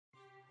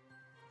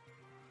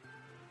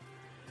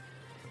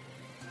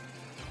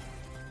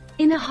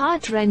In a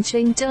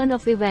heart-wrenching turn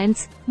of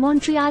events,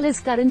 Montreal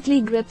is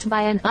currently gripped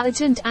by an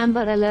urgent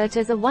Amber Alert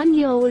as a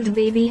 1-year-old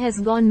baby has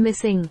gone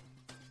missing.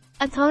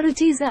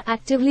 Authorities are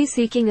actively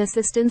seeking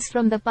assistance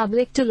from the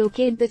public to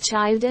locate the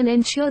child and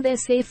ensure their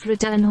safe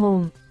return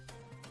home.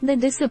 The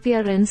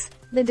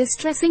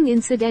distressing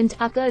incident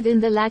occurred in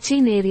the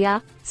Lachine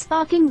area,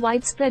 sparking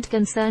widespread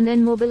concern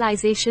and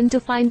mobilization to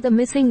find the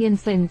missing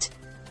infant.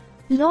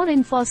 Law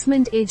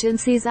enforcement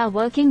agencies are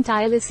working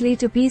tirelessly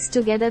to piece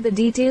together the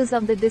details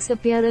of the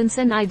disappearance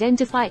and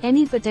identify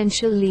any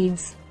potential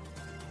leads.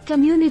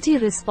 Community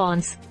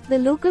response. The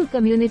local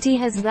community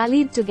has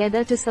rallied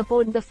together to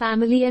support the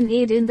family and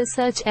aid in the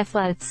search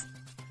efforts.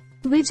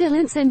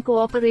 Vigilance and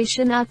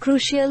cooperation are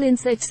crucial in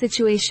such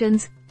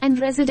situations, and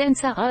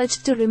residents are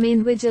urged to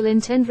remain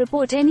vigilant and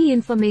report any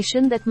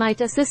information that might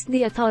assist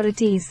the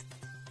authorities.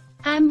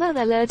 Amber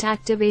Alert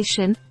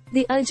activation.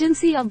 The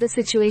urgency of the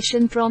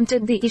situation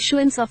prompted the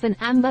issuance of an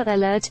Amber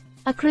Alert,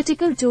 a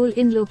critical tool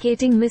in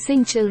locating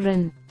missing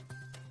children.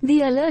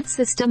 The alert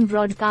system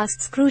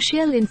broadcasts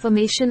crucial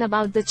information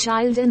about the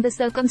child and the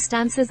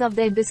circumstances of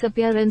their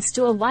disappearance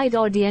to a wide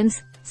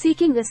audience,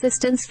 seeking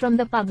assistance from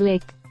the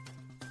public.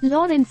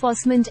 Law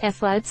enforcement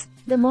efforts.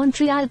 The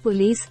Montreal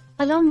Police,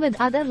 along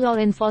with other law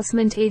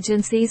enforcement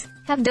agencies,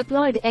 have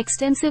deployed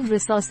extensive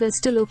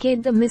resources to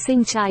locate the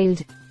missing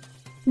child.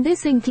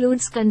 This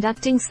includes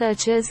conducting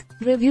searches,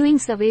 reviewing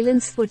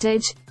surveillance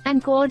footage,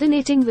 and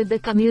coordinating with the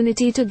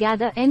community to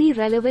gather any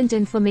relevant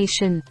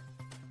information.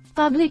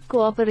 Public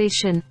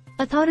cooperation.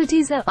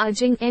 Authorities are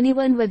urging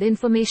anyone with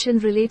information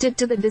related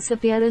to the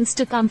disappearance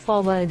to come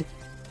forward.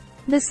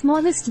 The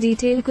smallest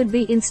detail could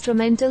be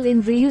instrumental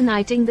in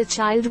reuniting the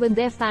child with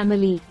their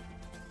family.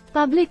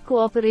 Public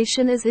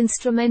cooperation is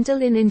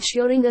instrumental in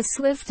ensuring a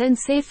swift and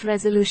safe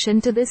resolution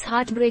to this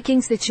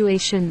heartbreaking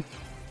situation.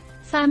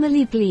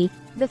 Family plea.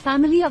 The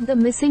family of the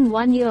missing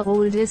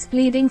 1-year-old is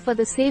pleading for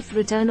the safe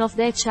return of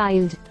their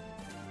child.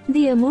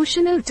 The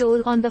emotional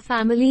toll on the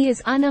family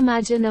is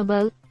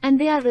unimaginable, and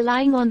they are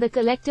relying on the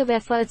collective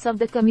efforts of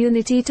the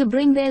community to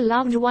bring their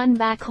loved one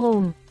back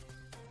home.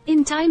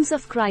 In times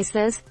of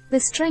crisis, the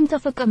strength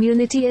of a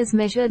community is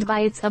measured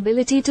by its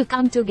ability to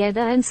come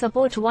together and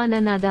support one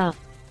another.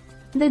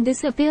 The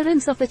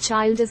disappearance of a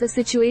child is a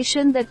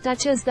situation that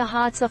touches the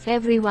hearts of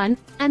everyone,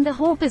 and the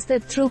hope is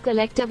that through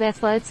collective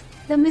efforts,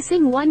 the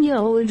missing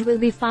 1-year-old will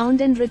be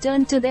found and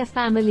returned to their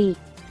family.